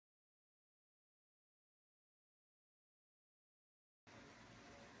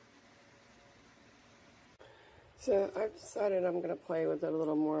So I've decided I'm going to play with it a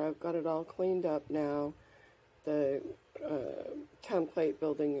little more. I've got it all cleaned up now. The template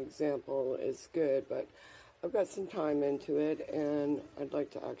building example is good, but I've got some time into it, and I'd like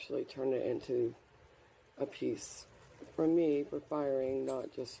to actually turn it into a piece for me, for firing,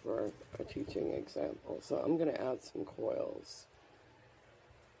 not just for a teaching example. So I'm going to add some coils.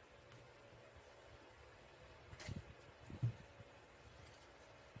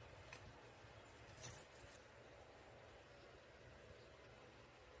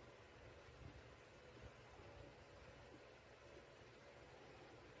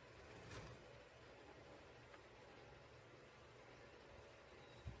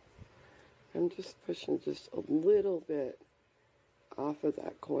 I'm just pushing just a little bit off of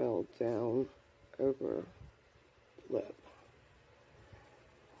that coil down over the lip.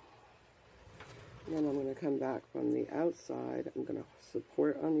 And then I'm going to come back from the outside. I'm going to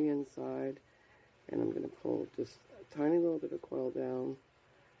support on the inside, and I'm going to pull just a tiny little bit of coil down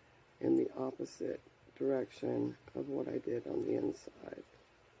in the opposite direction of what I did on the inside.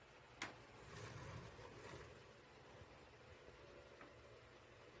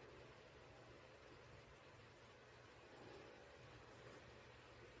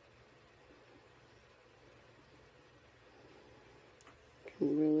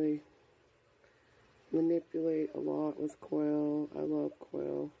 Can really manipulate a lot with coil. I love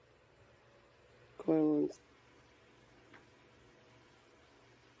coil. Coil and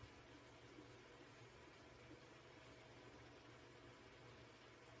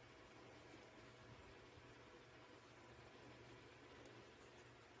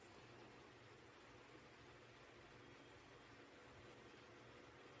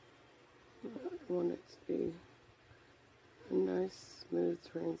I want it to be a nice smooth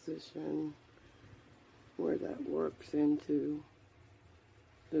transition where that works into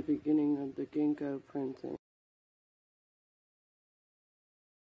the beginning of the Gingko printing.